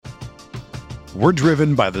We're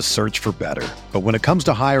driven by the search for better. But when it comes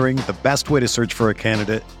to hiring, the best way to search for a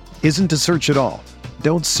candidate isn't to search at all.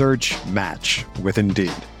 Don't search, match with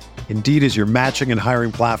Indeed. Indeed is your matching and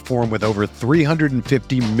hiring platform with over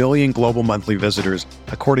 350 million global monthly visitors,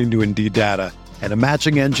 according to Indeed data, and a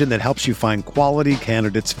matching engine that helps you find quality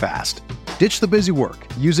candidates fast. Ditch the busy work.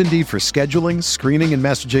 Use Indeed for scheduling, screening, and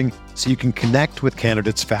messaging so you can connect with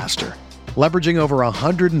candidates faster. Leveraging over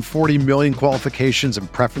 140 million qualifications and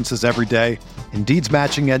preferences every day, Indeed's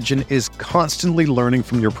matching engine is constantly learning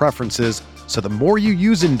from your preferences, so the more you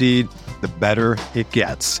use Indeed, the better it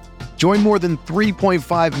gets. Join more than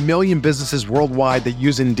 3.5 million businesses worldwide that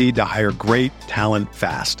use Indeed to hire great talent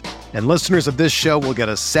fast. And listeners of this show will get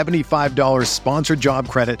a $75 sponsored job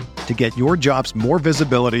credit to get your jobs more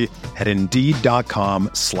visibility at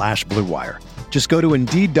Indeed.com/Blue Wire. Just go to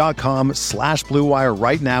Indeed.com/Blue Wire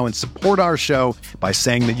right now and support our show by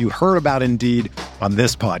saying that you heard about Indeed on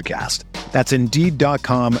this podcast. That's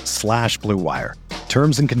Indeed.com/Blue Wire.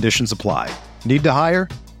 Terms and conditions apply. Need to hire?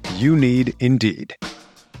 You need Indeed.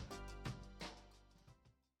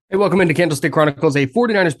 Hey, welcome into Candlestick Chronicles, a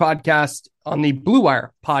 49ers podcast on the Blue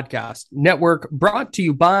Wire Podcast Network, brought to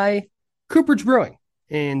you by Cooperage Brewing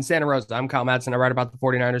in Santa Rosa. I'm Kyle Madsen. I write about the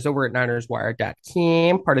 49ers over at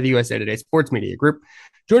NinersWire.com, part of the USA Today Sports Media Group.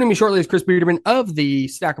 Joining me shortly is Chris Biederman of the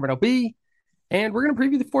Sacramento Bee, and we're going to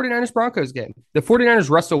preview the 49ers Broncos game, the 49ers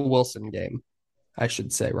Russell Wilson game, I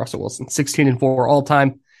should say. Russell Wilson, 16-4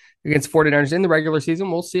 all-time against 49ers in the regular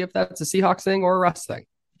season. We'll see if that's a Seahawks thing or a Russ thing.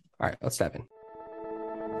 All right, let's dive in.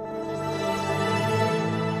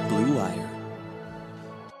 Blue Wire.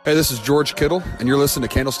 Hey, this is George Kittle, and you're listening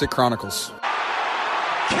to Candlestick Chronicles.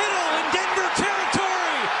 Kittle in Denver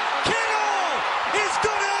territory. Kittle is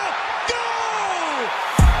gonna go!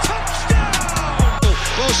 Touchdown!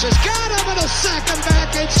 Bosa's got him, and he'll sack him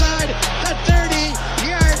back inside the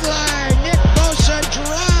 30-yard line. Nick Bosa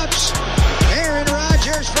drops Aaron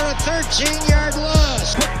Rodgers for a 13-yard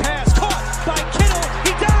loss. Quick pass caught by Kittle.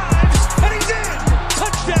 He dives, and he's in.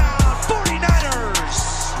 Touchdown, 49ers!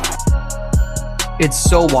 It's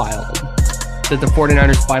so wild that the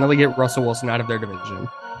 49ers finally get Russell Wilson out of their division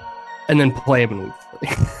and then play him in week 3.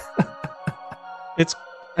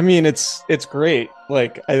 It's great.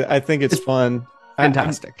 Like, I think it's fun.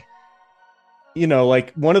 Fantastic.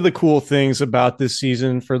 Like, one of the cool things about this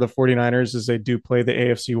season for the 49ers is they do play the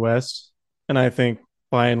AFC West. And I think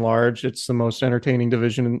by and large, it's the most entertaining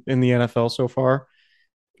division in the NFL so far,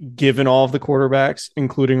 given all of the quarterbacks,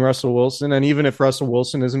 including Russell Wilson. And even if Russell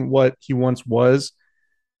Wilson isn't what he once was,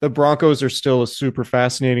 the Broncos are still a super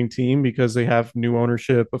fascinating team because they have new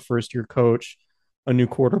ownership, a first-year coach, a new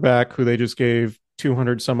quarterback who they just gave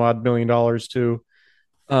 $200 some odd million to.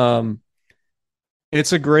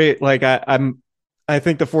 It's a great, like, I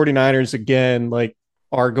think the 49ers again, like,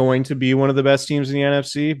 are going to be one of the best teams in the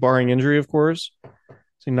NFC, barring injury, of course.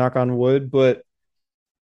 So knock on wood, but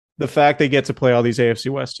the fact they get to play all these AFC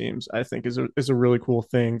West teams, I think is a really cool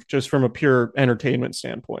thing just from a pure entertainment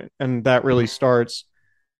standpoint. And that really starts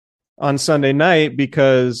on Sunday night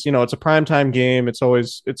because, it's a primetime game. It's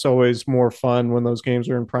always more fun when those games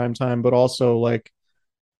are in primetime, but also like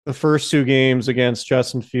the first two games against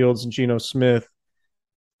Justin Fields and Geno Smith,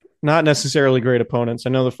 not necessarily great opponents.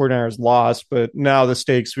 I know the 49ers lost, but now the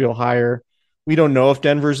stakes feel higher. We don't know if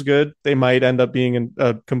Denver's good. They might end up being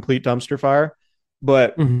a complete dumpster fire,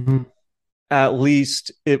 but at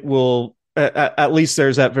least it will, at least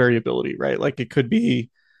there's that variability, right? Like, it could be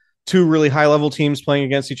two really high level teams playing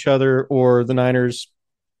against each other, or the Niners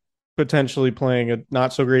potentially playing a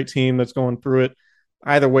not so great team that's going through it.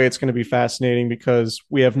 Either way, it's going to be fascinating because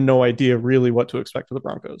we have no idea really what to expect of the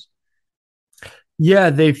Broncos.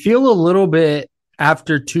 Yeah, they feel a little bit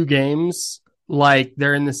after two games like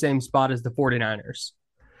they're in the same spot as the 49ers,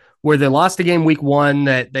 where they lost a game week 1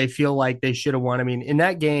 that they feel like they should have won. I mean, in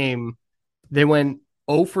that game, they went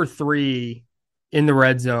 0 for 3 in the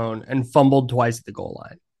red zone and fumbled twice at the goal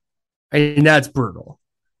line. And that's brutal.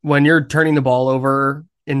 When you're turning the ball over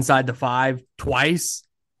inside the 5 twice,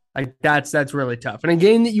 like that's really tough. And a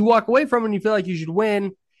game that you walk away from and you feel like you should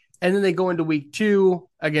win. And then they go into week 2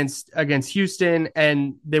 against Houston,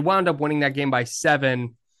 and they wound up winning that game by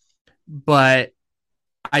 7. But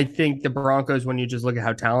I think the Broncos, when you just look at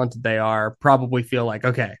how talented they are, probably feel like,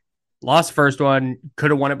 okay, lost the first one,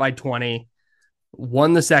 could have won it by 20,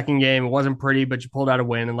 won the second game. It wasn't pretty, but you pulled out a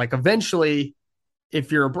win. And like eventually,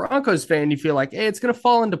 if you're a Broncos fan, you feel like, hey, it's going to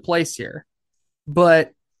fall into place here.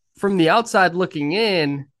 But from the outside looking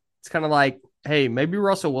in, it's kind of like, hey, maybe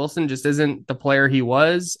Russell Wilson just isn't the player he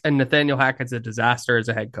was, and Nathaniel Hackett's a disaster as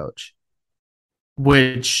a head coach.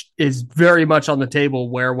 which is very much on the table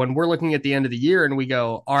where when we're looking at the end of the year and we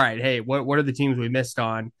go, all right, hey, what are the teams we missed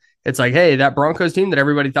on? It's like, hey, that Broncos team that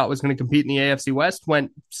everybody thought was going to compete in the AFC West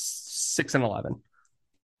went 6-11.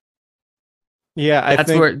 Yeah,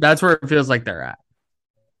 That's where it feels like they're at.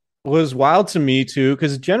 Was wild to me too,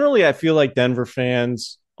 because generally I feel like Denver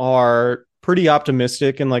fans are pretty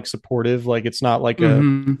optimistic and like supportive. Like it's not like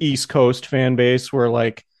a East Coast fan base where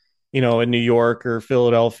like, you know, in New York or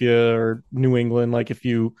Philadelphia or New England, like if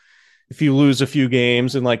you lose a few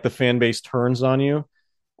games and like the fan base turns on you,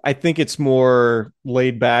 I think it's more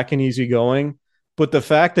laid back and easygoing. But the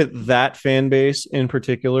fact that that fan base in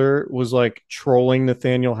particular was like trolling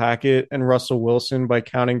Nathaniel Hackett and Russell Wilson by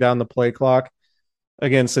counting down the play clock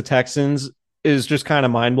against the Texans is just kind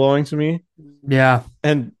of mind blowing to me. Yeah.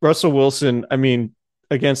 And Russell Wilson, I mean,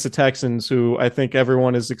 against the Texans, who I think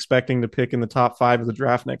everyone is expecting to pick in the top 5 of the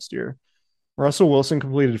draft next year. Russell Wilson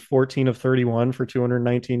completed 14 of 31 for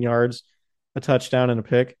 219 yards, a touchdown, and a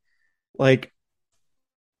pick. Like,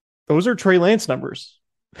 those are Trey Lance numbers,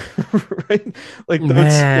 right? Like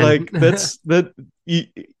that's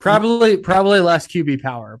probably less QB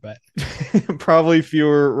power, but probably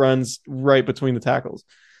fewer runs right between the tackles.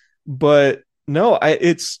 But no,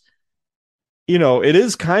 it's, you know, it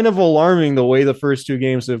is kind of alarming the way the first 2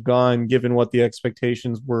 games have gone, given what the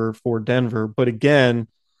expectations were for Denver. But again,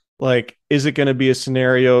 like, is it going to be a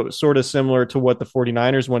scenario sort of similar to what the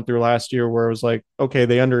 49ers went through last year, where it was like, okay,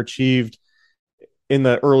 they underachieved in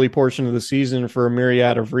the early portion of the season for a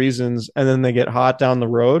myriad of reasons, and then they get hot down the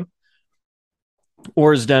road?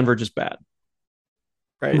 Or is Denver just bad?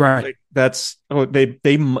 Right. Like, that's,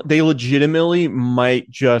 they legitimately might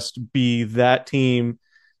just be that team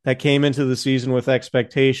that came into the season with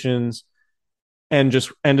expectations and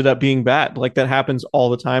just ended up being bad. Like, that happens all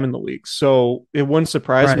the time in the league. So it wouldn't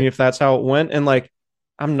surprise me if that's how it went. And like,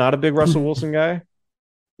 I'm not a big Russell Wilson guy.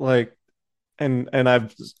 Like, and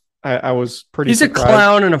I was pretty He's surprised. A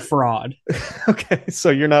clown and a fraud. Okay.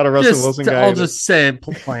 So you're not a Russell Wilson guy. I'll just say it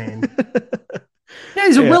plain. Yeah,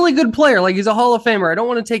 he's a really good player. Like, he's a Hall of Famer. I don't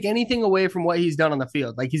want to take anything away from what he's done on the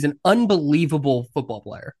field. Like, he's an unbelievable football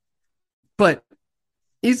player. But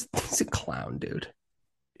he's a clown, dude.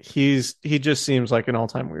 He just seems like an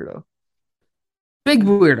all-time weirdo. Big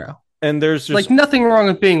weirdo. And there's just like nothing wrong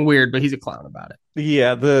with being weird, but he's a clown about it.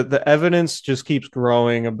 Yeah, the evidence just keeps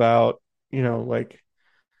growing about, you know, like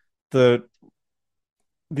the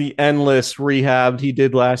endless rehab he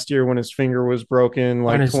did last year when his finger was broken,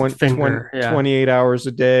 like 28 hours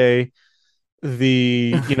a day.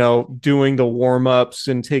 The, you know, doing the warm-ups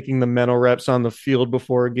and taking the mental reps on the field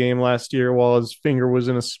before a game last year while his finger was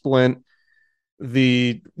in a splint.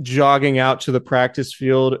 The jogging out to the practice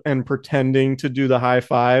field and pretending to do the high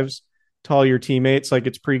fives to all your teammates like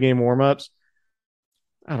it's pregame warm-ups.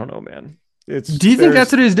 I don't know, man. Do you think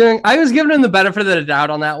that's what he's doing? I was giving him the benefit of the doubt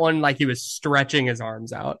on that one. Like, he was stretching his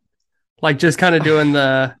arms out, like just kind of doing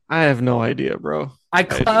the. I have no idea, bro. I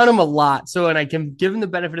clown him a lot, so and I can give him the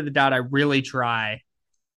benefit of the doubt. I really try,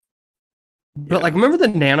 but like, remember the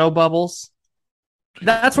nano bubbles?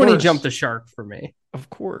 That's when he jumped the shark for me. Of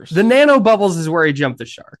course, the nano bubbles is where he jumped the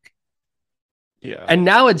shark. Yeah, and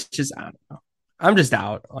now it's just, I don't know. I'm just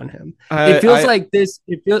out on him. It feels like this.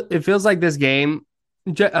 It feels like this game.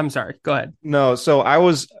 I'm sorry. Go ahead. No, so I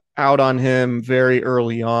was out on him very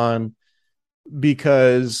early on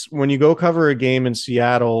because when you go cover a game in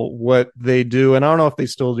Seattle, what they do, and I don't know if they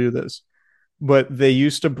still do this, but they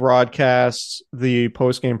used to broadcast the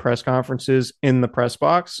post-game press conferences in the press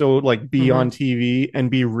box. So like be on TV and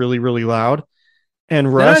be really, really loud.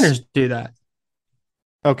 And Russ, the Niners do that.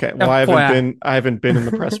 Okay, well, I haven't been in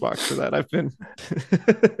the press box for that. I've been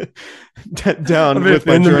down with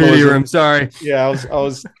my journalism. Media room. Sorry. Yeah, I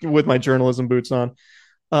was with my journalism boots on.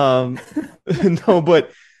 No,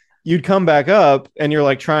 but you'd come back up and you're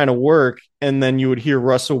like trying to work, and then you would hear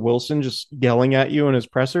Russell Wilson just yelling at you in his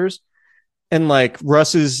pressers. And like,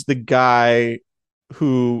 Russ is the guy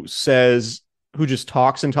who just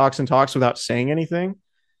talks and talks and talks without saying anything.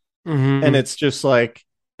 Mm-hmm. And it's just like,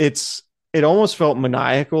 it almost felt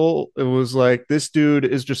maniacal. It was like, this dude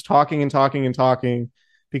is just talking and talking and talking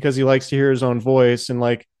because he likes to hear his own voice and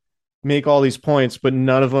like make all these points, but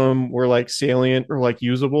none of them were like salient or like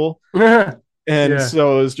usable. And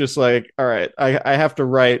so it was just like, all right, I have to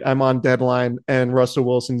write. I'm on deadline, and Russell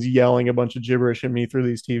Wilson's yelling a bunch of gibberish at me through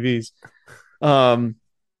these TVs.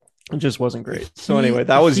 It just wasn't great. So anyway,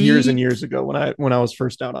 that was years and years ago when I was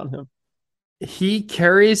first out on him. He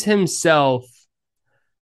carries himself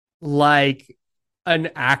like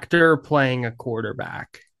an actor playing a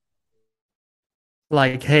quarterback.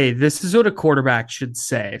 Like, hey, this is what a quarterback should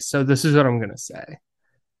say, so this is what I'm going to say.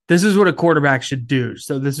 This is what a quarterback should do.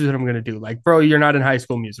 So this is what I'm going to do. Like, bro, you're not in High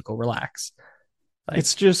School Musical. Relax. Like,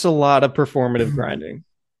 It's just a lot of performative grinding.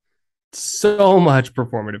 so much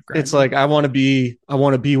performative grinding. It's like I want to be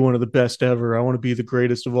one of the best ever. I want to be the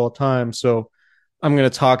greatest of all time. So I'm going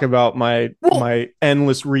to talk about my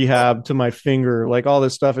endless rehab to my finger, like all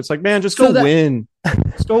this stuff. It's like, man, just go win.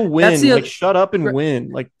 Just go win. Like, shut up and win.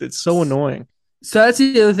 Like, it's so annoying. So that's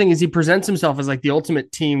the other thing is he presents himself as like the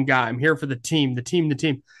ultimate team guy. I'm here for the team.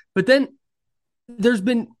 But then there's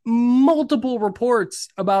been multiple reports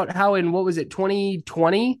about how in,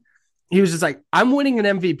 2020, he was just like, I'm winning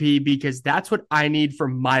an MVP because that's what I need for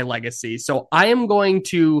my legacy. So I am going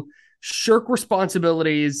to shirk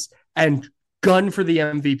responsibilities and gun for the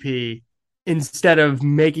MVP instead of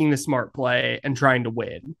making the smart play and trying to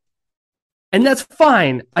win. And that's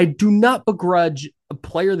fine. I do not begrudge a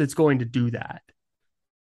player that's going to do that.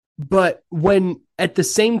 But when at the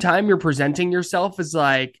same time you're presenting yourself as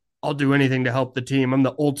like, I'll do anything to help the team. I'm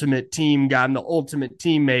the ultimate team guy. I'm the ultimate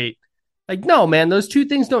teammate. Like, no, man, those two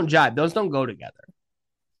things don't jive. Those don't go together.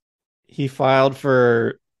 He filed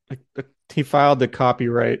the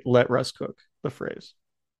copyright "Let Russ cook" the phrase.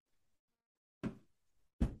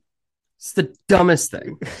 It's the dumbest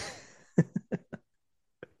thing.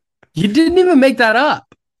 You didn't even make that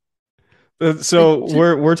up. So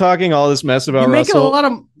we're talking all this mess about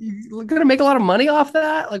Russell. You're gonna make a lot of money off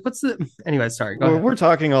that. Like, what's the? Anyway, sorry. Go ahead. We're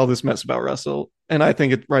talking all this mess about Russell, and I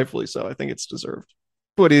think it rightfully so. I think it's deserved,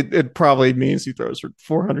 but it probably means he throws for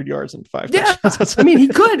 400 yards and 5 touchdowns. I mean, he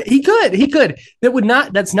could.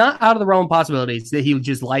 That's not out of the realm of possibilities that he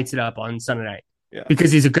just lights it up on Sunday night. Yeah,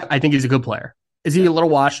 because I think he's a good player. Is he a little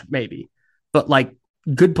washed? Maybe, but like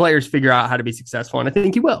good players figure out how to be successful, and I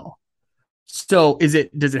think he will. So does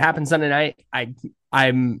it happen Sunday night? I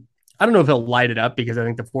don't know if he'll light it up because I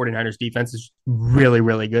think the 49ers defense is really,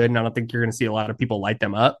 really good. And I don't think you're going to see a lot of people light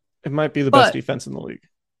them up. It might be the best defense in the league.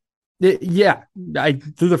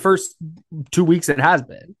 Through the first 2 weeks it has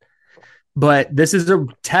been, but this is a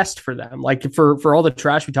test for them. Like for all the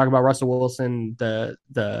trash we talk about Russell Wilson, the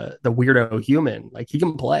weirdo human, like he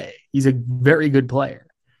can play. He's a very good player.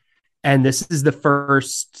 And this is the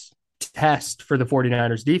first test for the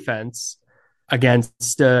 49ers defense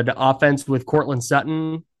against the offense with Cortland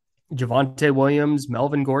Sutton, Javonte Williams,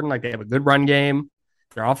 Melvin Gordon. Like, they have a good run game.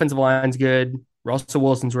 Their offensive line's good. Russell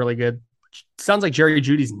Wilson's really good. Sounds like Jerry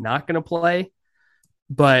Jeudy's not going to play.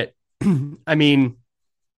 But, I mean,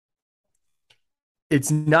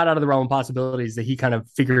 it's not out of the realm of possibilities that he kind of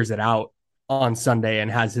figures it out on Sunday and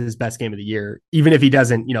has his best game of the year, even if he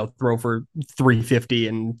doesn't, throw for 350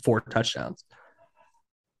 and 4 touchdowns.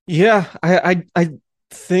 Yeah, I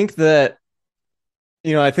think that,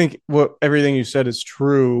 I think everything you said is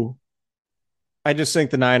true. I just think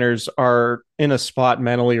the Niners are in a spot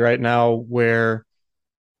mentally right now where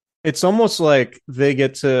it's almost like they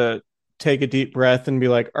get to take a deep breath and be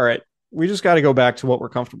like, all right, we just got to go back to what we're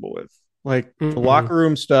comfortable with. Like the locker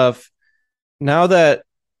room stuff. Now that,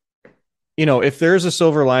 if there's a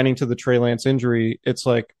silver lining to the Trey Lance injury, it's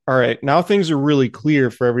like, all right, now things are really clear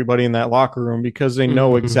for everybody in that locker room because they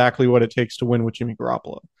know exactly what it takes to win with Jimmy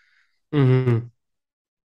Garoppolo. Mm-hmm.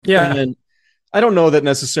 Yeah. And I don't know that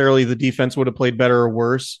necessarily the defense would have played better or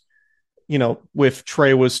worse, if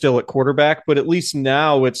Trey was still at quarterback, but at least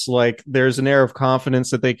now it's like there's an air of confidence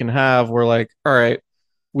that they can have where like, all right,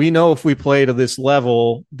 we know if we play to this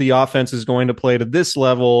level, the offense is going to play to this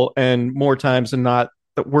level, and more times than not,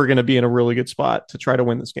 that we're going to be in a really good spot to try to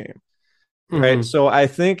win this game. Right. So I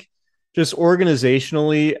think just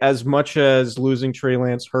organizationally, as much as losing Trey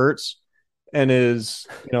Lance hurts and is,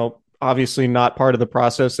 obviously not part of the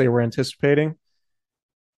process they were anticipating,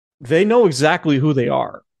 they know exactly who they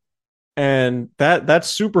are. And that's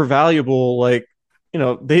super valuable. Like,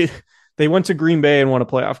 they went to Green Bay and won a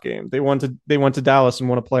playoff game. They went to Dallas and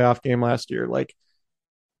won a playoff game last year. Like,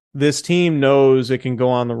 this team knows it can go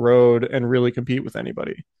on the road and really compete with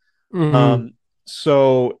anybody.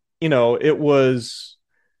 So, it was,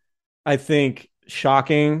 I think,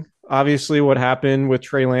 shocking, obviously, what happened with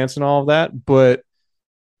Trey Lance and all of that. But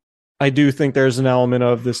I do think there's an element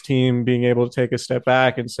of this team being able to take a step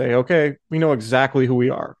back and say, okay, we know exactly who we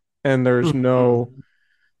are. And there's no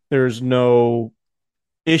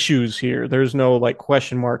issues here. There's no like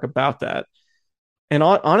question mark about that. And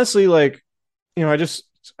honestly, like,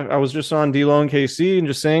 I was just on D-Lo and KC and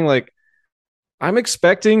just saying, like, I'm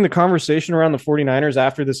expecting the conversation around the 49ers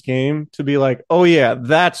after this game to be like, oh yeah,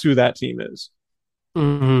 that's who that team is.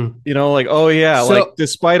 Like, oh yeah, so, like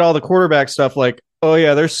despite all the quarterback stuff, like, oh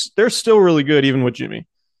yeah, they're still really good even with Jimmy.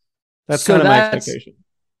 That's kind of my expectation.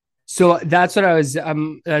 So that's what I was.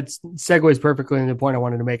 That segues perfectly into the point I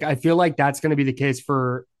wanted to make. I feel like that's going to be the case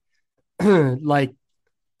for, like,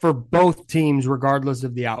 for both teams, regardless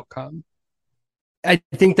of the outcome. I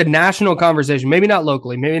think the national conversation, maybe not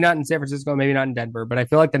locally, maybe not in San Francisco, maybe not in Denver, but I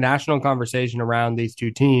feel like the national conversation around these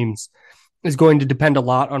two teams is going to depend a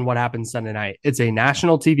lot on what happens Sunday night. It's a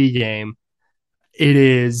national TV game. It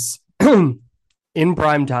is in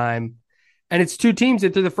prime time. And it's two teams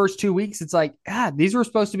that through the first 2 weeks, it's like, these were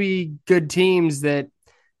supposed to be good teams that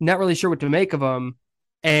not really sure what to make of them.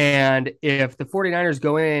 And if the 49ers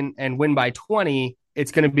go in and win by 20,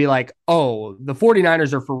 it's going to be like, oh, the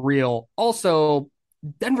 49ers are for real. Also,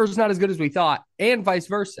 Denver's not as good as we thought, and vice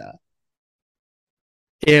versa.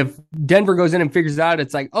 If Denver goes in and figures it out,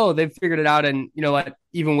 it's like, oh, they've figured it out. And you know what?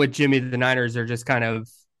 Even with Jimmy, the Niners are just kind of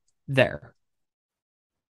there.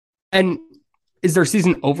 And is their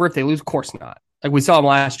season over if they lose? Of course not. Like we saw them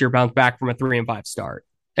last year bounce back from a 3-5 start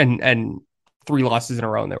and 3 losses in a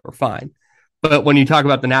row and they were fine. But when you talk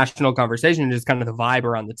about the national conversation, just kind of the vibe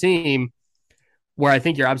around the team, where I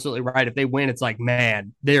think you're absolutely right. If they win, it's like,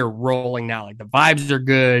 man, they're rolling now. Like the vibes are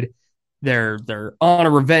good. They're on a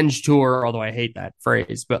revenge tour, although I hate that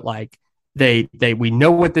phrase, but like we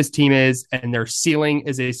know what this team is, and their ceiling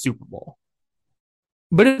is a Super Bowl.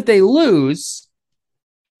 But if they lose,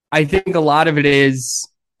 I think a lot of it is,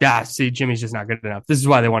 see, Jimmy's just not good enough. This is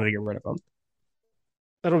why they wanted to get rid of him.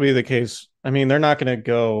 That'll be the case. I mean, they're not going to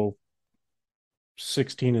go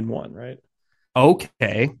 16-1, right?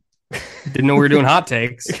 Okay. Didn't know we were doing hot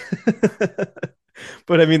takes.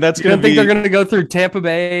 But I mean, that's going to think they're going to go through Tampa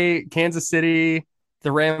Bay, Kansas City,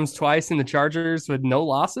 the Rams twice, and the Chargers with no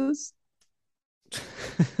losses?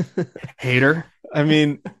 Hater. I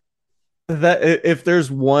mean, that if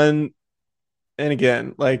there's one, and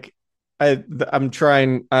again, like I'm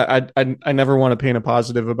trying, I never want to paint a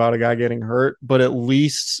positive about a guy getting hurt, but at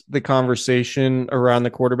least the conversation around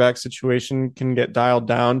the quarterback situation can get dialed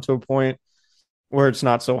down to a point where it's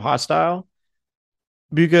not so hostile.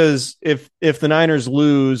 Because if the Niners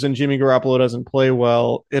lose and Jimmy Garoppolo doesn't play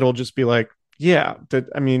well, it'll just be like, I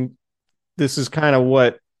mean, this is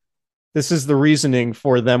the reasoning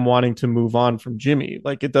for them wanting to move on from Jimmy.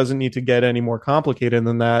 Like, it doesn't need to get any more complicated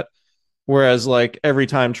than that. Whereas, like, every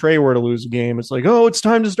time Trey were to lose a game, it's like, oh, it's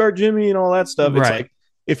time to start Jimmy and all that stuff. It's like,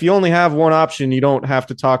 if you only have one option, you don't have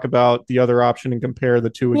to talk about the other option and compare the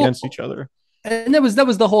two against each other. And that was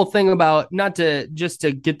the whole thing about, not to just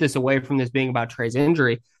to get this away from this being about Trey's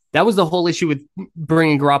injury. That was the whole issue with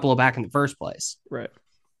bringing Garoppolo back in the first place. Right.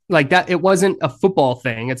 Like that, it wasn't a football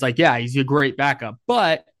thing. It's like, yeah, he's a great backup,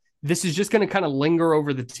 but this is just going to kind of linger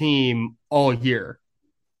over the team all year.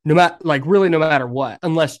 No matter what,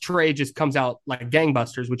 unless Trey just comes out like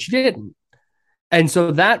gangbusters, which he didn't. And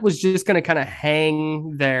so that was just going to kind of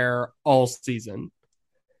hang there all season.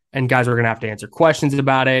 And guys were going to have to answer questions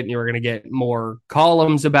about it. And you were going to get more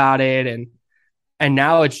columns about it. And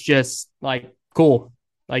now it's just like, cool.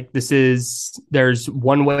 Like there's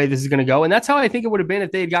one way this is going to go. And that's how I think it would have been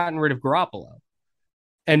if they had gotten rid of Garoppolo.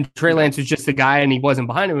 And Trey Lance was just the guy and he wasn't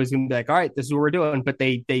behind him. It was going to be like, all right, this is what we're doing. But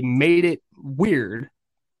they made it weird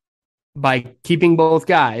by keeping both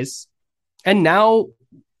guys. And now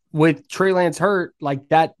with Trey Lance hurt, like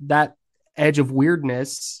that edge of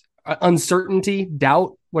weirdness, uncertainty,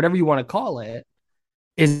 doubt, whatever you want to call it,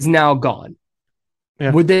 is now gone.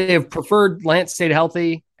 Yeah. Would they have preferred Lance stayed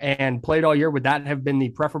healthy and played all year? Would that have been the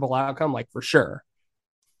preferable outcome? Like, for sure.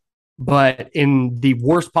 But in the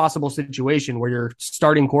worst possible situation where your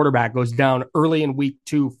starting quarterback goes down early in week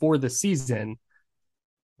 2 for the season,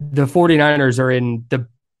 the 49ers are in the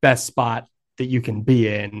best spot that you can be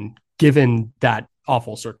in, given that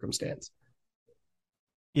awful circumstance.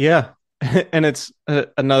 Yeah. And it's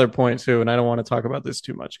another point too, and I don't want to talk about this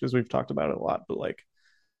too much because we've talked about it a lot, but like,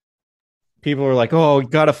 people are like, oh, you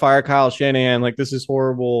got to fire Kyle Shanahan. Like, this is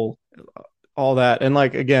horrible, all that. And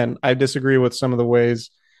like, again, I disagree with some of the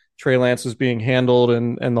ways Trey Lance was being handled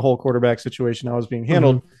and the whole quarterback situation how it was being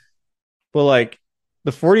handled. Mm-hmm. But like,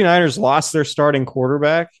 the 49ers lost their starting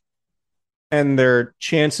quarterback and their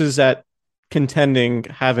chances at contending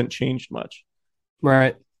haven't changed much.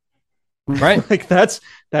 Right. Like that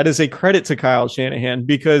is a credit to Kyle Shanahan,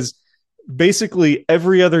 because basically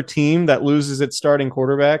every other team that loses its starting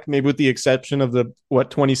quarterback, maybe with the exception of the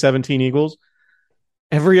 2017 Eagles,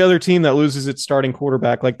 every other team that loses its starting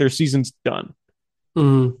quarterback, like, their season's done.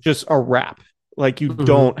 Mm-hmm. Just a wrap. Like, you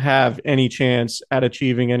don't have any chance at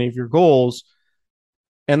achieving any of your goals.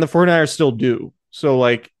 And the 49ers still do. So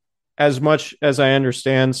like, as much as I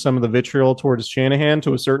understand some of the vitriol towards Shanahan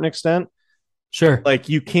to a certain extent, sure, like,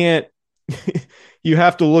 you can't you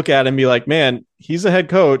have to look at it and be like, man, he's a head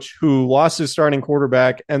coach who lost his starting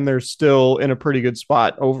quarterback, and they're still in a pretty good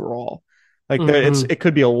spot overall. Like it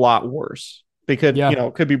could be a lot worse. They could,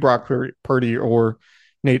 it could be Brock Purdy or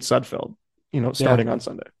Nate Sudfeld, starting on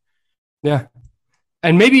Sunday. Yeah.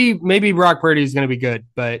 And maybe Brock Purdy is going to be good,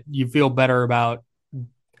 but you feel better about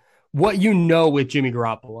what with Jimmy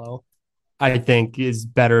Garoppolo, I think, is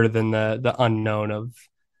better than the unknown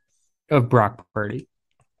of Brock Purdy.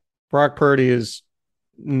 Brock Purdy is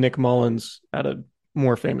Nick Mullins at a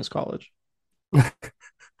more famous college.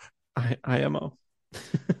 IMO.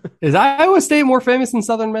 Is Iowa State more famous than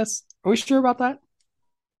Southern Miss? Are we sure about that?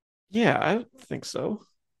 Yeah, I think so.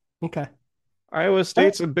 Okay. Iowa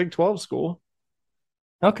State's a Big 12 school.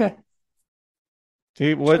 Okay.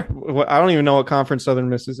 See, what I don't even know what conference Southern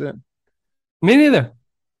Miss is in. Me neither.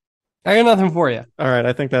 I got nothing for you. All right,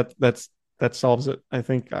 I think that solves it. I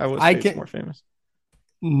think Iowa State's more famous.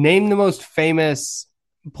 Name the most famous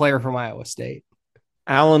player from Iowa State.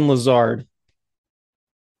 Alan Lazard.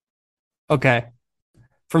 Okay.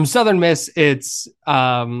 From Southern Miss, it's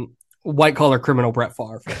white collar criminal Brett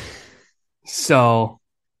Favre. So,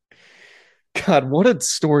 God, what a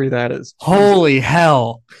story that is! Holy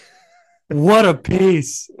hell! What a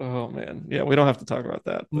piece! Oh man, yeah, we don't have to talk about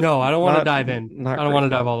that. No, I don't want to dive in. I don't want to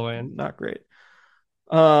dive all the way in. Not great.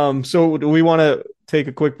 So do we want to take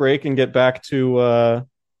a quick break and get back to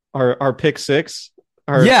our pick six?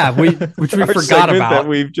 Which we forgot about.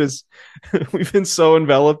 That we've been so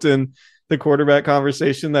enveloped in the quarterback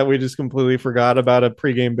conversation that we just completely forgot about a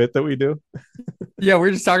pregame bit that we do. Yeah, we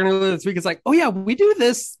were just talking earlier this week. It's like, oh yeah, we do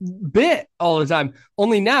this bit all the time.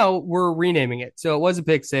 Only now we're renaming it. So it was a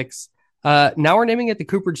pick six. Now we're naming it the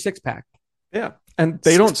Cooperage 6-pack. Yeah, and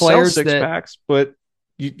they don't sell 6-packs, but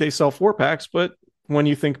they sell 4-packs. But when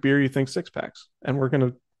you think beer, you think 6-packs, and we're going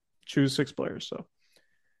to choose 6 players. So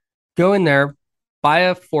go in there, buy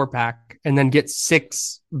a 4-pack, and then get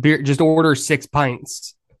 6 beer. Just order 6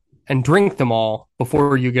 pints and drink them all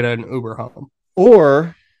before you get an Uber home.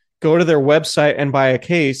 Or go to their website and buy a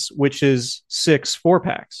case, which is 6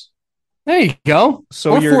 4-packs. There you go.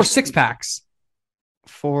 So or 4 6-packs.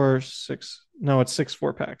 4 6. No, it's 6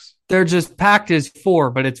 4-packs. They're just packed as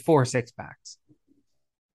 4, but it's 4 6-packs.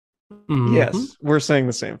 Mm-hmm. Yes, we're saying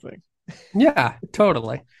the same thing. Yeah,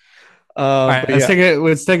 totally. All right,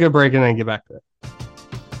 let's take a break and then get back to it.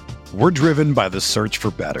 We're driven by the search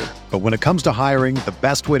for better. But when it comes to hiring, the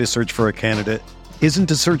best way to search for a candidate isn't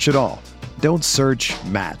to search at all. Don't search,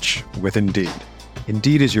 match with Indeed.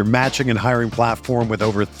 Indeed is your matching and hiring platform with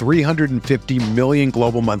over 350 million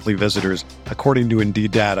global monthly visitors, according to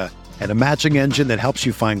Indeed data, and a matching engine that helps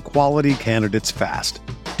you find quality candidates fast.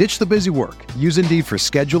 Ditch the busy work. Use Indeed for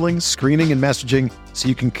scheduling, screening, and messaging so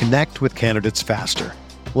you can connect with candidates faster.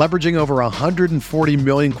 Leveraging over 140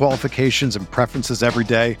 million qualifications and preferences every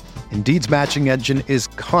day, Indeed's matching engine is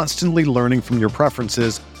constantly learning from your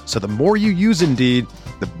preferences, so the more you use Indeed,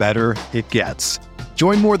 the better it gets.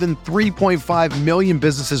 Join more than 3.5 million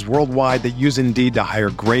businesses worldwide that use Indeed to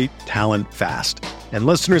hire great talent fast. And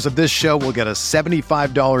listeners of this show will get a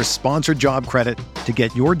 $75 sponsored job credit to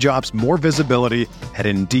get your jobs more visibility at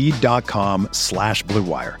Indeed.com/Blue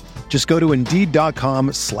Wire. Just go to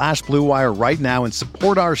Indeed.com/Blue Wire right now and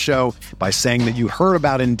support our show by saying that you heard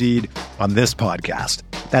about Indeed on this podcast.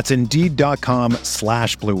 That's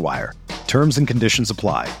Indeed.com/Blue Wire. Terms and conditions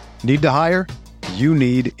apply. Need to hire? You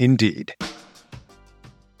need Indeed.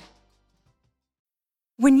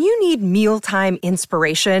 When you need mealtime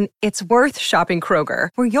inspiration, it's worth shopping Kroger,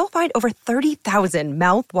 where you'll find over 30,000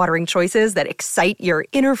 mouth-watering choices that excite your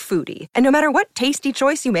inner foodie. And no matter what tasty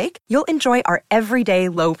choice you make, you'll enjoy our everyday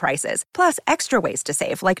low prices, plus extra ways to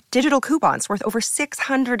save, like digital coupons worth over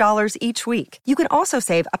 $600 each week. You can also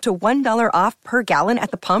save up to $1 off per gallon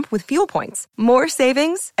at the pump with fuel points. More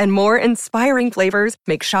savings and more inspiring flavors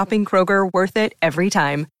make shopping Kroger worth it every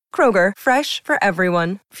time. Kroger, fresh for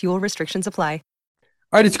everyone. Fuel restrictions apply.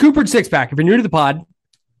 All right, it's Cooperage 6-pack. If you're new to the pod,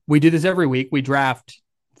 we do this every week. We draft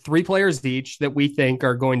 3 players each that we think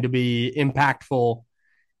are going to be impactful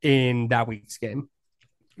in that week's game.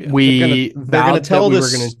 Yeah, they're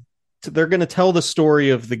going to tell the story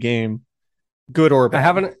of the game, good or bad.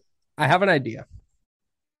 I have an idea.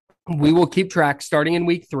 We will keep track starting in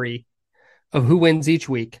week 3 of who wins each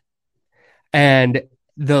week, and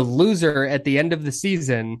the loser at the end of the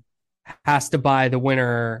season has to buy the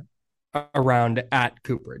winner around at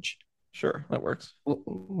Cooperage. Sure, that works.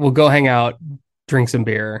 We'll go hang out, drink some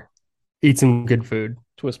beer, eat some good food.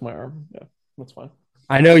 Twist my arm. Yeah, that's fine.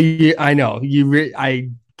 I'm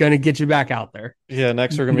gonna get you back out there. Yeah,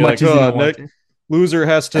 next we're gonna be like, loser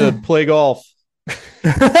has to play golf.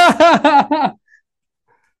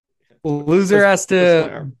 Loser has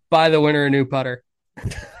to buy the winner a new putter.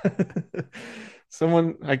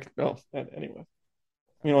 Anyway,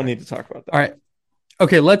 we don't need to talk about that. All right.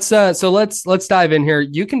 Okay, let's dive in here.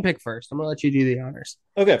 You can pick first. I'm gonna let you do the honors.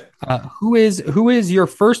 Okay. Who is your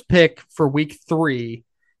first pick for week 3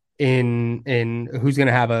 in who's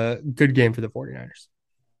gonna have a good game for the 49ers?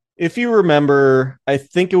 If you remember, I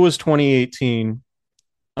think it was 2018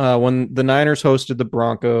 when the Niners hosted the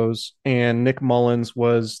Broncos and Nick Mullins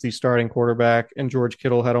was the starting quarterback and George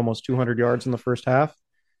Kittle had almost 200 yards in the first half.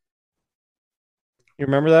 You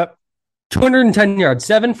remember that? 210 yards,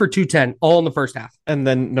 7 for 210, all in the first half. And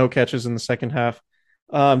then no catches in the second half.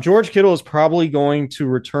 George Kittle is probably going to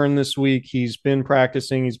return this week. He's been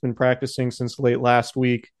practicing. He's been practicing since late last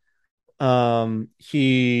week.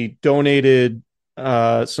 He donated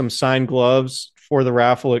some signed gloves for the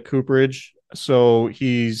raffle at Cooperage. So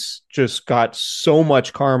he's just got so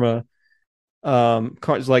much karma,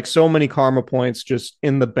 like so many karma points just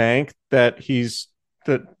in the bank that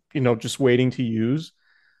just waiting to use.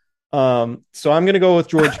 So I'm going to go with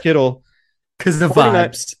George Kittle because the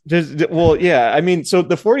vibes. Well, yeah. I mean, so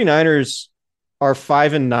the 49ers are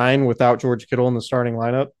 5-9 without George Kittle in the starting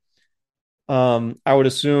lineup. I would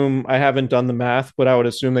assume, I haven't done the math, but I would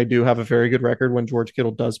assume they do have a very good record when George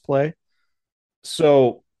Kittle does play.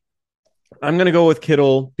 So I'm going to go with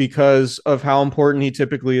Kittle because of how important he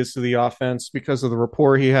typically is to the offense, because of the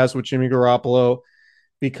rapport he has with Jimmy Garoppolo,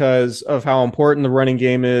 because of how important the running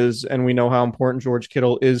game is. And we know how important George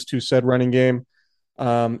Kittle is to said running game.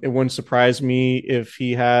 It wouldn't surprise me if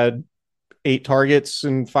he had 8 targets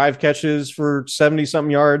and 5 catches for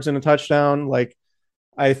 70-something yards and a touchdown. Like,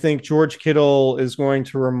 I think George Kittle is going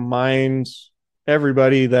to remind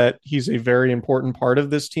everybody that he's a very important part of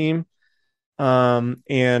this team.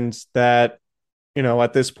 And that,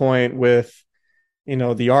 at this point with,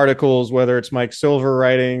 the articles, whether it's Mike Silver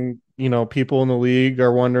writing, people in the league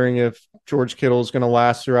are wondering if George Kittle is going to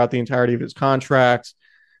last throughout the entirety of his contract,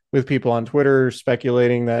 with people on Twitter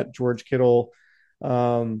speculating that George Kittle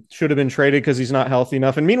should have been traded because he's not healthy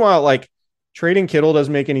enough. And meanwhile, like, trading Kittle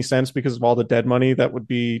doesn't make any sense because of all the dead money that would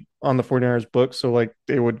be on the 49ers books. So like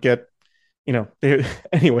they would get,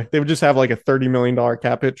 they would just have like a $30 million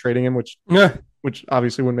cap hit trading him, which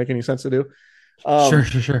obviously wouldn't make any sense to do.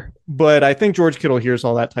 Sure. But I think George Kittle hears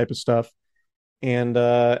all that type of stuff. And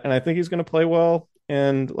I think he's going to play well.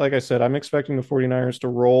 And like I said, I'm expecting the 49ers to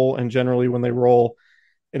roll. And generally when they roll,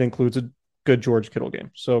 it includes a good George Kittle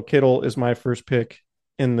game. So Kittle is my first pick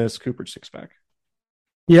in this Cooperage 6-pack.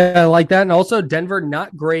 Yeah, I like that. And also Denver,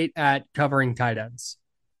 not great at covering tight ends.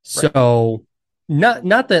 So not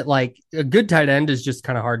that like a good tight end is just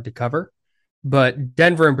kind of hard to cover, but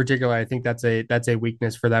Denver in particular, I think that's a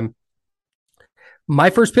weakness for them. My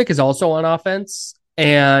first pick is also on offense,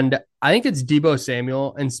 and I think it's Deebo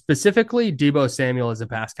Samuel, and specifically Deebo Samuel as a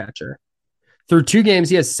pass catcher. Through 2 games,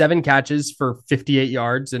 he has 7 catches for 58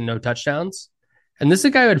 yards and no touchdowns. And this is a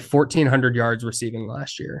guy who had 1,400 yards receiving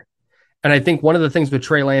last year. And I think one of the things with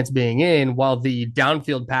Trey Lance being in, while the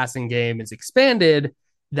downfield passing game is expanded,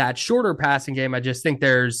 that shorter passing game, I just think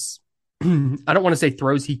there's, I don't want to say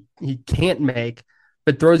throws he can't make,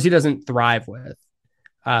 but throws he doesn't thrive with.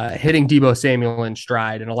 Hitting Deebo Samuel in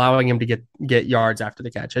stride and allowing him to get yards after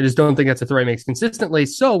the catch. I just don't think that's a throw he makes consistently.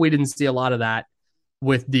 So we didn't see a lot of that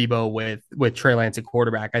with Deebo with Trey Lance at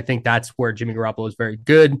quarterback. I think that's where Jimmy Garoppolo is very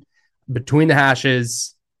good between the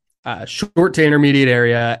hashes. Short to intermediate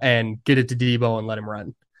area and get it to Deebo and let him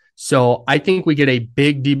run. So I think we get a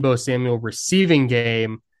big Deebo Samuel receiving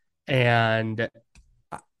game. And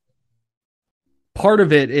part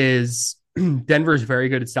of it is Denver's very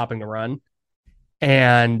good at stopping the run.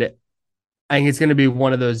 And I think it's going to be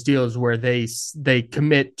one of those deals where they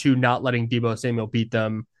commit to not letting Deebo Samuel beat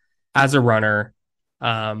them as a runner.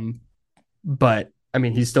 But I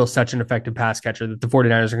mean, he's still such an effective pass catcher that the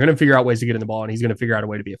 49ers are going to figure out ways to get in the ball, and he's going to figure out a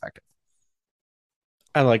way to be effective.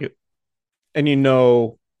 I like it. And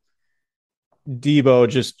Deebo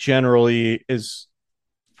just generally is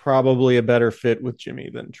probably a better fit with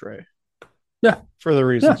Jimmy than Trey. Yeah. For the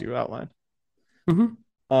reasons you outlined.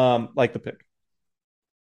 Mm-hmm. Like the pick.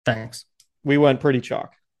 Thanks. We went pretty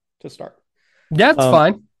chalk to start. Yeah, that's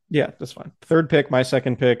fine. Yeah, that's fine. Third pick, my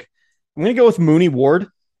second pick. I'm going to go with Mooney Ward.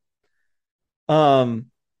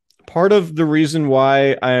 Part of the reason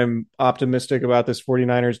why I'm optimistic about this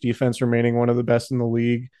 49ers defense remaining one of the best in the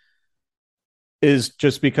league is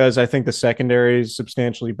just because I think the secondary is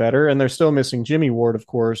substantially better, and they're still missing Jimmy Ward, of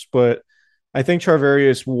course, but I think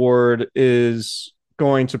Charvarius Ward is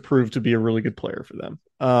going to prove to be a really good player for them.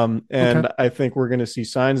 And I think we're going to see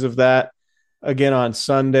signs of that again on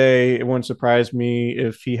Sunday. It wouldn't surprise me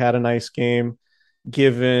if he had a nice game.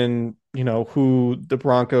 given, who the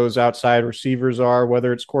Broncos outside receivers are,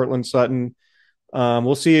 whether it's Cortland Sutton.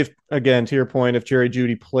 We'll see if, again, to your point, if Jerry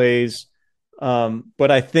Jeudy plays.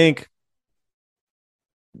 But I think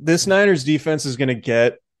this Niners defense is going to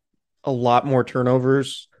get a lot more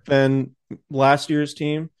turnovers than last year's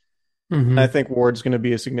team. Mm-hmm. I think Ward's going to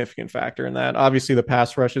be a significant factor in that. Obviously, the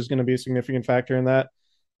pass rush is going to be a significant factor in that.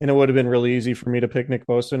 And it would have been really easy for me to pick Nick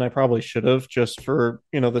Bosa, and I probably should have, just for,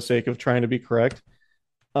 the sake of trying to be correct.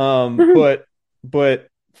 But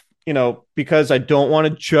because I don't want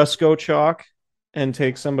to just go chalk and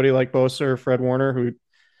take somebody like Bosa or Fred Warner, who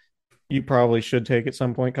you probably should take at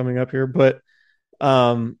some point coming up here. But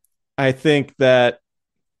I think that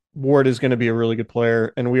Ward is going to be a really good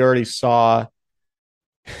player. And we already saw,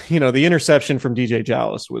 the interception from DJ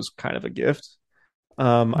Dallas was kind of a gift.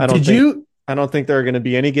 I don't think there are going to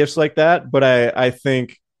be any gifts like that, but I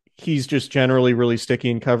think he's just generally really sticky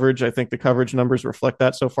in coverage. I think the coverage numbers reflect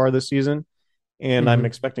that so far this season, and I'm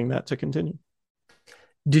expecting that to continue.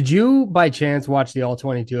 Did you, by chance, watch the all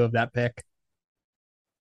 22 of that pick?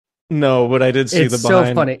 No, but I did see it's the behind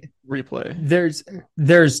so funny replay.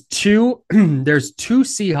 There's two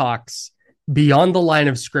Seahawks beyond the line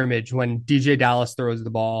of scrimmage when DJ Dallas throws the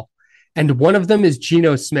ball, and one of them is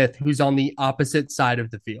Geno Smith, who's on the opposite side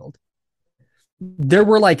of the field. There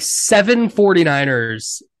were like 7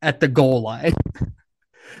 49ers at the goal line.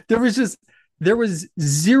 There was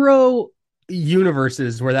 0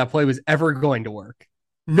 universes where that play was ever going to work.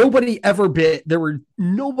 Nobody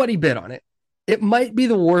bid on it. It might be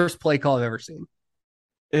the worst play call I've ever seen.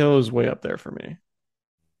 It was way up there for me.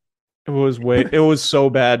 It was so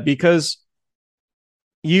bad because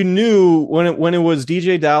you knew when it was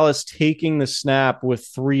DJ Dallas taking the snap with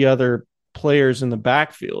 3 other players in the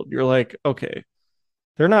backfield, you're like, okay,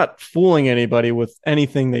 they're not fooling anybody with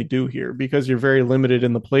anything they do here because you're very limited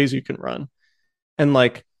in the plays you can run. And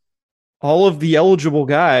like all of the eligible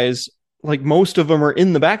guys, like most of them are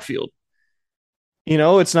in the backfield.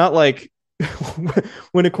 It's not like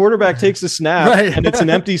when a quarterback takes a snap right. and it's an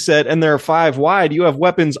empty set and there are 5 wide, you have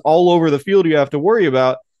weapons all over the field you have to worry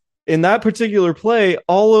about. In that particular play,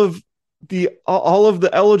 all of the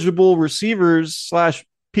eligible receivers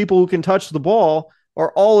 / people who can touch the ball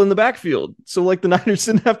are all in the backfield. So like the Niners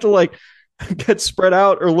didn't have to like get spread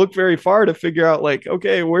out or look very far to figure out like,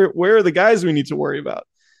 okay, where are the guys we need to worry about?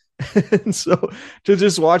 And so to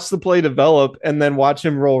just watch the play develop and then watch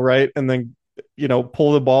him roll right and then,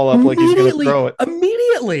 pull the ball up like he's going to throw it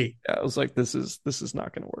immediately. Yeah, I was like, this is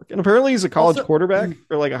not going to work. And apparently he's a college quarterback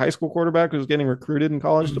or like a high school quarterback who's getting recruited in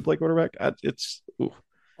college to play quarterback.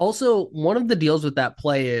 Also, one of the deals with that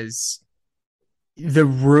play is the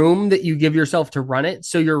room that you give yourself to run it.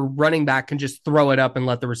 So your running back can just throw it up and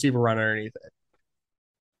let the receiver run underneath it.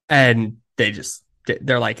 And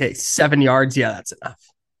they're like, hey, 7 yards. Yeah, that's enough.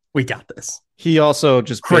 We got this. He also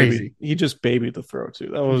just crazy. He just babied the throw too.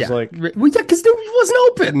 That was like, because he wasn't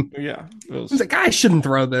open. Yeah, he's like, I shouldn't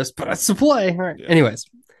throw this, but it's a play. All right. Yeah. Anyways,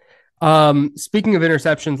 speaking of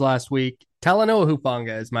interceptions last week, Talanoa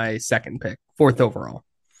Hufanga is my second pick, 4th overall.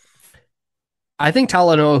 I think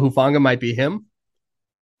Talanoa Hufanga might be him,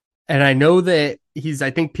 and I know that he's,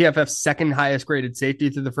 I think, PFF's second highest graded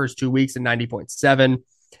safety through the first 2 weeks at 90.7.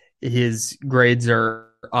 His grades are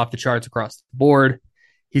off the charts across the board.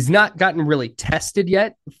 He's not gotten really tested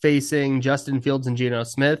yet facing Justin Fields and Geno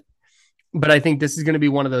Smith, but I think this is going to be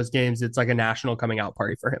one of those games. It's like a national coming out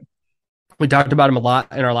party for him. We talked about him a lot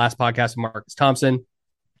in our last podcast with Marcus Thompson,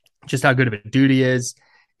 just how good of a dude he is.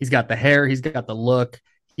 He's got the hair. He's got the look.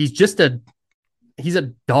 He's a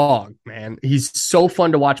dog, man. He's so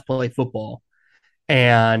fun to watch play football.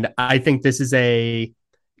 And I think this is a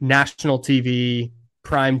national TV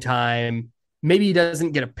prime time. Maybe he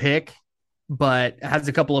doesn't get a pick, but has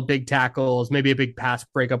a couple of big tackles, maybe a big pass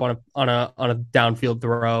breakup on a downfield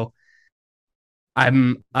throw.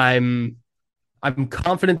 I'm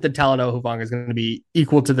confident that Talanoa Hufanga is going to be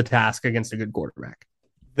equal to the task against a good quarterback.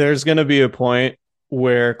 There's going to be a point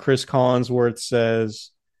where Chris Collinsworth says,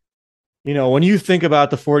 when you think about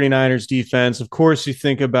the 49ers defense, of course you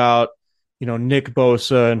think about, Nick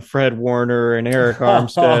Bosa and Fred Warner and Eric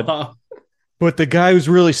Armstead. But the guy who's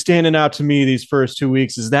really standing out to me these first 2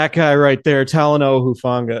 weeks is that guy right there, Talanoa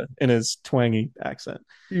Hufanga, in his twangy accent.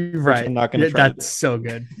 Right. I'm not going to try. That's so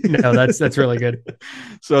good. No, that's really good.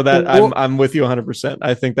 So that I'm with you 100%.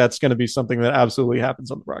 I think that's going to be something that absolutely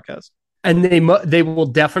happens on the broadcast. And they will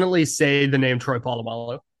definitely say the name Troy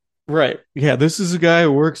Polamalu. Right. Yeah, this is a guy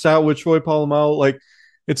who works out with Troy Polamalu. Like,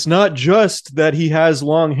 it's not just that he has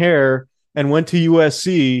long hair and went to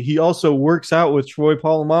USC. He also works out with Troy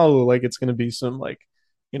Polamalu. Like, it's going to be some like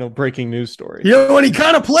breaking news story. And he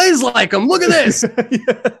kind of plays like him. Look at this.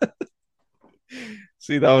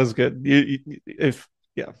 See, that was good.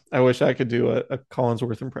 I wish I could do a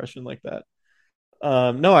Collinsworth impression like that.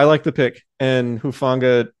 No, I like the pick, and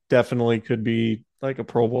Hufanga definitely could be like a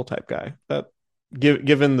Pro Bowl type guy. That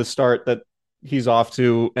given the start that he's off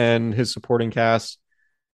to and his supporting cast,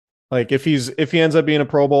 like if he ends up being a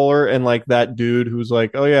Pro Bowler and like that dude who's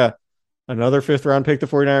like, oh yeah, another 5th round pick the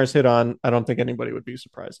 49ers hit on, I don't think anybody would be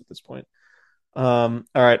surprised at this point. All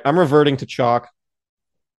right, I'm reverting to chalk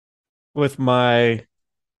with my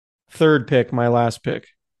third pick, my last pick,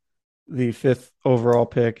 the 5th overall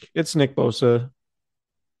pick. It's Nick Bosa.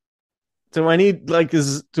 Do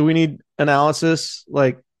we need analysis?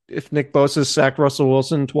 Like, if Nick Bosa sacked Russell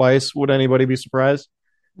Wilson twice, would anybody be surprised?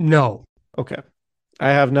 No. Okay.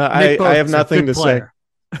 I have nothing to say.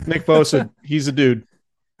 Nick Bosa, he's a dude.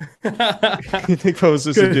 Nick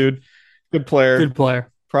Bosa's a dude. Good player. Good player.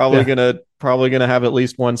 Probably gonna have at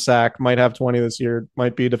least 1 sack. Might have 20 this year.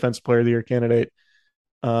 Might be a defensive player of the year candidate.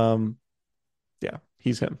 Yeah,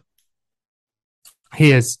 he's him.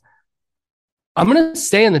 He is. I'm going to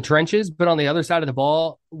stay in the trenches, but on the other side of the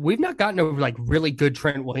ball, we've not gotten over like really good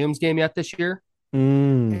Trent Williams game yet this year.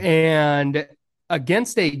 And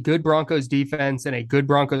against a good Broncos defense and a good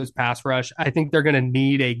Broncos pass rush, I think they're going to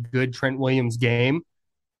need a good Trent Williams game.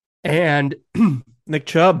 And Nick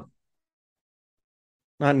Chubb.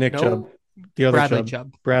 Not Nick Chubb. The other Bradley Chubb.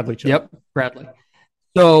 Chubb. Bradley Chubb. Yep, Bradley.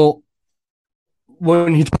 So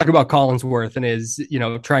when you talk about Collinsworth and is,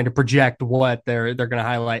 trying to project what they're going to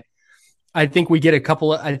highlight, I think we get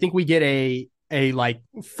a like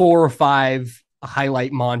 4 or 5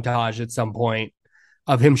 highlight montage at some point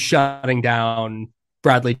of him shutting down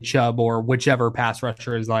Bradley Chubb or whichever pass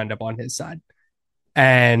rusher is lined up on his side.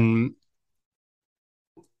 And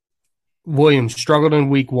Williams struggled in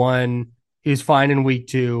week 1. He was fine in week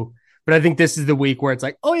 2. But I think this is the week where it's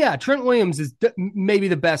like, oh yeah, Trent Williams is maybe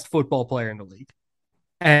the best football player in the league.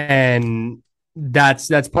 And that's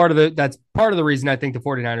part of the reason I think the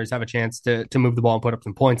 49ers have a chance to move the ball and put up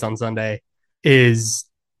some points on Sunday is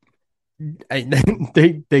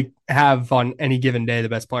they have on any given day the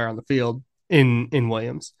best player on the field in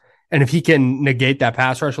Williams. And if he can negate that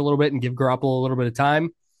pass rush a little bit and give Garoppolo a little bit of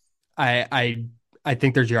time, I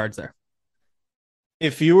think there's yards there.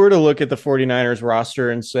 If you were to look at the 49ers roster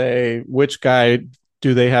and say, which guy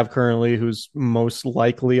do they have currently who's most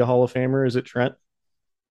likely a Hall of Famer? Is it Trent?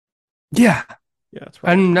 Yeah. Yeah, that's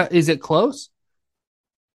right. Is it close?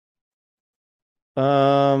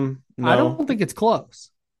 No. I don't think it's close.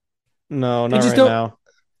 No, not right now.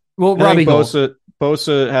 Well, Robbie Gould.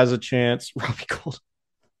 Bosa has a chance. Robbie Gould.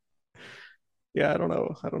 Yeah, I don't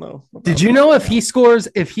know. Did you know if he scores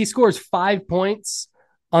 5 points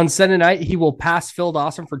on Sunday night, he will pass Phil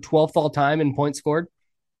Dawson for 12th all time in points scored?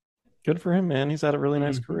 Good for him, man. He's had a really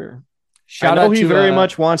nice career. Shout out he to very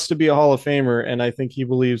much wants to be a Hall of Famer, and I think he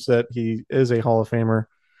believes that he is a Hall of Famer.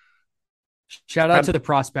 Shout out to the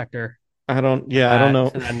prospector. I don't know.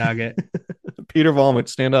 To that nugget. Peter Vollmer,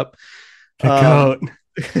 stand up. Good coat.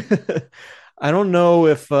 I don't know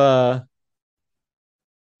if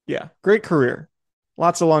great career.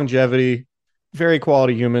 Lots of longevity, very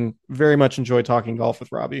quality human, very much enjoy talking golf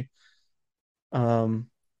with Robbie.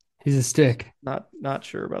 He's a stick. Not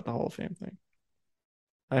sure about the Hall of Fame thing.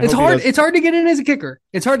 It's hard. It's hard to get in as a kicker.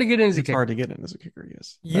 It's hard to get in as a kicker. Hard to get in as a kicker.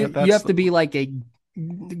 Yes, you have to be like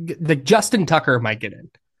the Justin Tucker might get in.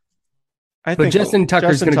 But Justin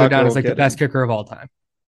Tucker's going to go down as like the best kicker of all time.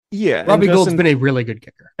 Yeah, Robbie Gould's been a really good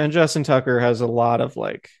kicker, and Justin Tucker has a lot of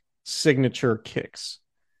like signature kicks.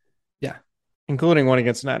 Yeah, including one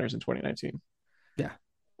against the Niners in 2019. Yeah.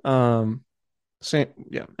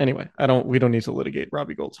 Anyway, we don't need to litigate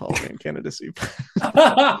Robbie Gould's Hall of Fame candidacy.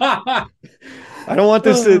 I don't want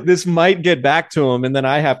this might get back to him and then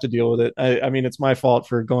I have to deal with it. I mean, it's my fault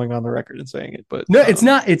for going on the record and saying it, but no, it's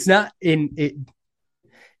not in it.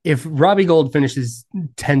 If Robbie Gould finishes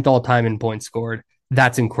 10th all time in points scored,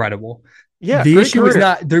 that's incredible. Yeah. The issue is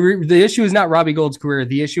not the issue is not Robbie Gould's career.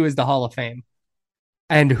 The issue is the Hall of Fame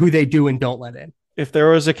and who they do and don't let in. If there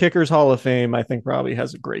was a Kickers Hall of Fame, I think Robbie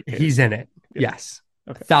has a great case. He's in it. Yeah. Yes.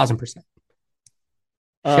 Okay. 1,000%.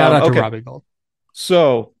 Shout out to Robbie Gould.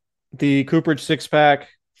 So the Cooperage 6-pack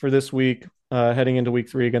for this week, heading into week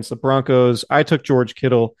 3 against the Broncos. I took George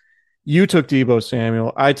Kittle. You took Deebo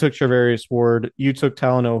Samuel. I took Charvarius Ward. You took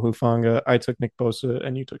Talanoa Hufanga. I took Nick Bosa,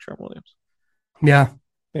 and you took Trent Williams. Yeah.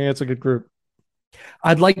 I think it's a good group.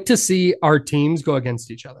 I'd like to see our teams go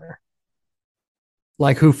against each other.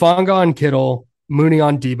 Like Hufanga on Kittle, Mooney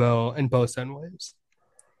on Deebo, and Bosa and Williams.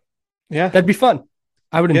 Yeah. That'd be fun.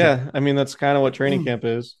 I would enjoy it. I mean, that's kind of what training camp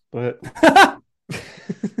is, but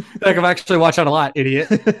Like I'm actually watching a lot, idiot.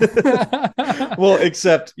 Well,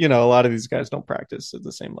 except a lot of these guys don't practice at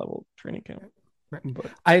the same level training camp.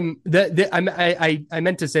 But I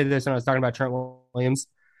meant to say this when I was talking about Trent Williams.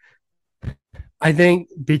 I think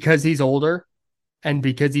because he's older and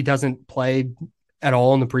because he doesn't play at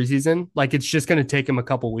all in the preseason, like it's just going to take him a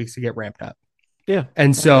couple weeks to get ramped up. Yeah.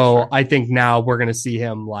 And so I think now we're going to see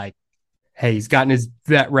him like, hey, he's gotten his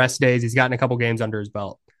vet rest days. He's gotten a couple games under his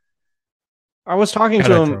belt. I was talking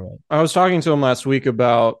to him last week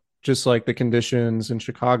about just like the conditions in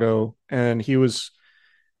Chicago, and he was,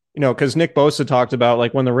 because Nick Bosa talked about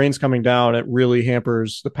like when the rain's coming down, it really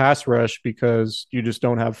hampers the pass rush because you just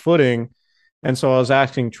don't have footing. And so I was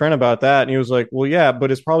asking Trent about that, and he was like, well, yeah,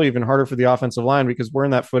 but it's probably even harder for the offensive line because we're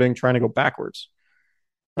in that footing trying to go backwards,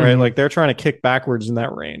 right? Like they're trying to kick backwards in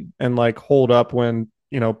that rain and like hold up when,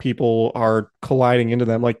 people are colliding into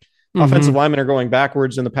them. Like offensive linemen are going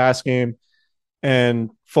backwards in the pass game and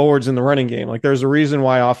forwards in the running game. Like there's a reason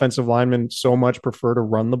why offensive linemen so much prefer to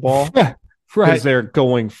run the ball because they're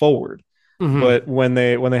going forward. But when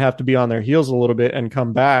they have to be on their heels a little bit and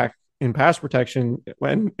come back in pass protection,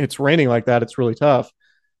 when it's raining like that, it's really tough.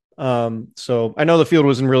 So I know the field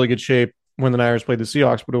was in really good shape when the Niners played the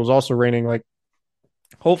Seahawks, but it was also raining. Like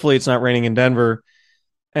hopefully it's not raining in Denver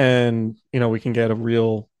and, we can get a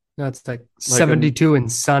real. That's like 72 and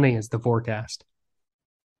sunny is the forecast.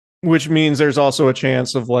 Which means there's also a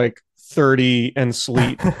chance of like 30 and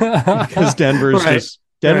sleet because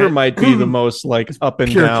Denver might be the most like up and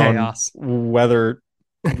pure down chaos. weather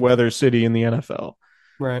city in the NFL.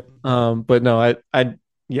 Right. But no, I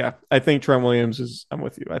think Trent Williams I'm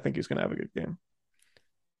with you. I think he's going to have a good game.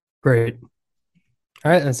 Great.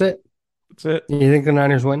 All right. That's it. You think the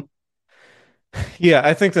Niners win? Yeah,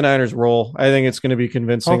 I think the Niners roll. I think it's going to be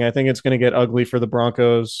convincing. I think it's going to get ugly for the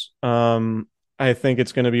Broncos. I think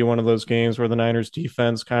it's going to be one of those games where the Niners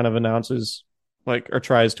defense kind of announces or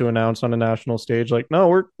tries to announce on a national stage, like,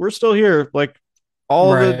 no, we're still here. Like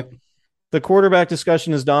all of the quarterback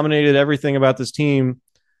discussion has dominated everything about this team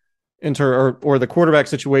or the quarterback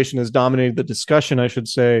situation has dominated the discussion, I should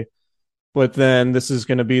say. But then this is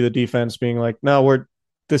going to be the defense being like, no,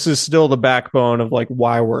 this is still the backbone of like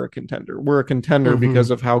why we're a contender. We're a contender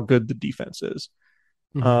because of how good the defense is.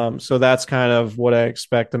 So that's kind of what I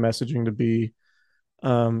expect the messaging to be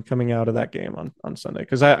coming out of that game on Sunday.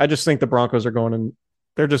 Because I just think the Broncos are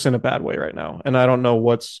they're just in a bad way right now. And I don't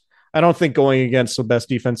know I don't think going against the best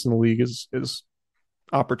defense in the league is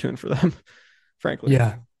opportune for them, frankly.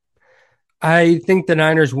 Yeah. I think the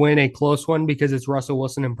Niners win a close one because it's Russell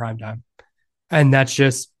Wilson in primetime. And that's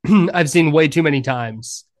just, I've seen way too many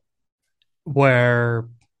times where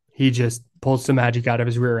he just pulls some magic out of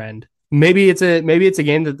his rear end. Maybe it's a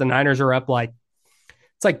game that the Niners are up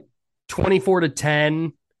it's like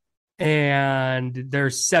 24-10 and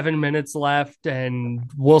there's 7 minutes left and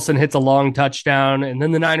Wilson hits a long touchdown and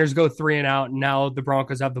then the Niners go 3 and out. And now the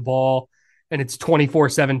Broncos have the ball and it's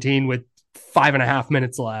 24-17 with 5.5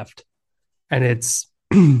 minutes left. And it's,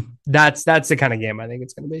 that's the kind of game I think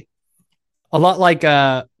it's going to be. A lot like,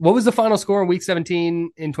 what was the final score in week 17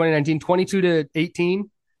 in 2019? 22-18?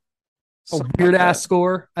 A weird ass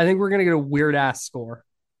score. I think we're going to get a weird ass score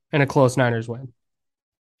and a close Niners win.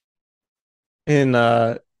 In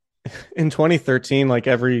 2013, like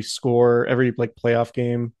every score, every like playoff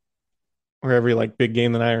game or every like big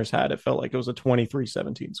game the Niners had, it felt like it was a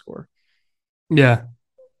 23-17 score. Yeah.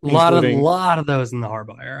 A lot of those in the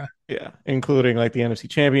Harbaugh era. Yeah, including like the NFC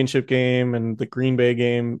Championship game and the Green Bay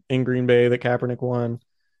game in Green Bay that Kaepernick won.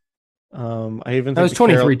 I even think that was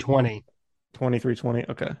 23-20. 23-20.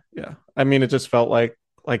 Okay, yeah. I mean, it just felt like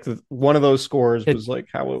one of those scores was like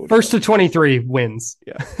how it would first go. To 23 wins.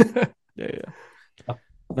 Yeah, yeah.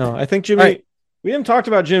 No, I think Jimmy. Right. We haven't talked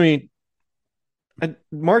about Jimmy.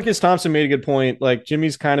 Marcus Thompson made a good point. Like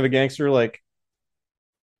Jimmy's kind of a gangster. Like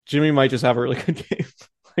Jimmy might just have a really good game.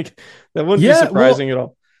 Like that wouldn't be surprising at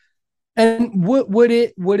all. And would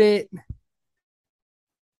it?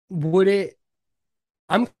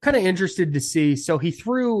 I'm kind of interested to see. So he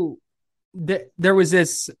threw. There was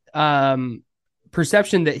this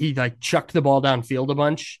perception that he like chucked the ball downfield a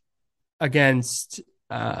bunch against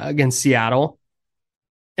Seattle,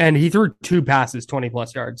 and he threw 2 passes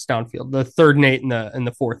 20+ yards downfield. The 3rd and 8 and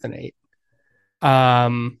the 4th and 8.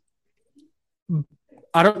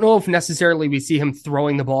 I don't know if necessarily we see him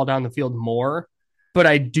throwing the ball down the field more, but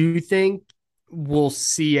I do think we'll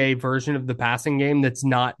see a version of the passing game that's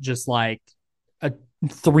not just like a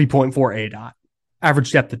 3.4 ADOT,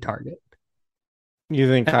 average depth of target. You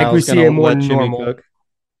think Kyle's going to let Jimmy cook?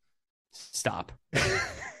 Stop.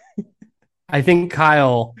 I think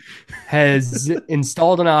Kyle has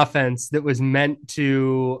installed an offense that was meant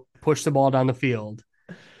to push the ball down the field.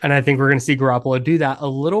 And I think we're going to see Garoppolo do that a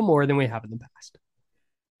little more than we have in the past.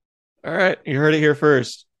 All right. You heard it here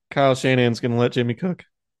first. Kyle Shanahan's going to let Jimmy cook.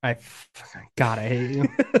 God, I hate you.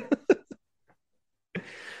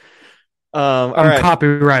 I'm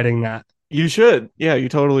copywriting that. You should. Yeah, you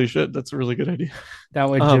totally should. That's a really good idea. That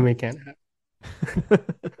way Jimmy can't have.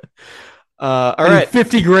 All right.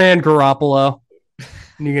 50 grand Garoppolo,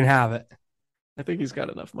 and you can have it. I think he's got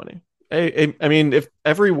enough money. Hey, I mean, if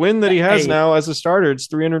every win that he has now as a starter, it's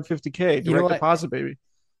 $350K direct deposit, baby.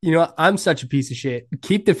 You know what? I'm such a piece of shit.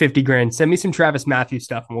 Keep the 50 grand. Send me some Travis Matthews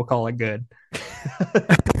stuff, and we'll call it good.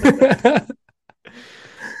 I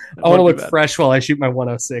want to look fresh while I shoot my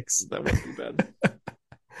 106. That wouldn't be bad.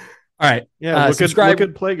 All right. Yeah, look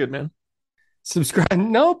good, play good, man. Subscribe.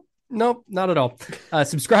 Nope, not at all.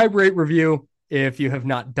 Subscribe, rate, review. If you have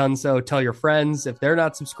not done so, tell your friends. If they're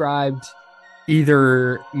not subscribed,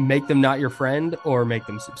 either make them not your friend or make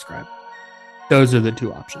them subscribe. Those are the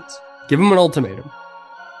two options. Give them an ultimatum.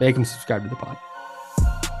 Make them subscribe to the pod.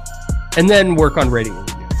 And then work on rating and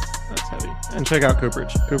review. That's heavy. And check out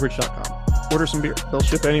Cooperage, cooperage.com. Order some beer. They'll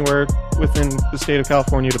ship anywhere within the state of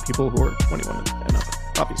California to people who are 21 and up,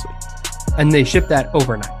 obviously. And they ship that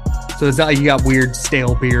overnight. So it's not like you got weird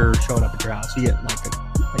stale beer showing up at your house. You get like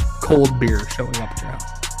cold beer showing up at your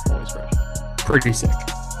house. Always fresh. Pretty sick.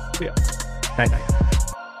 Yeah. Night.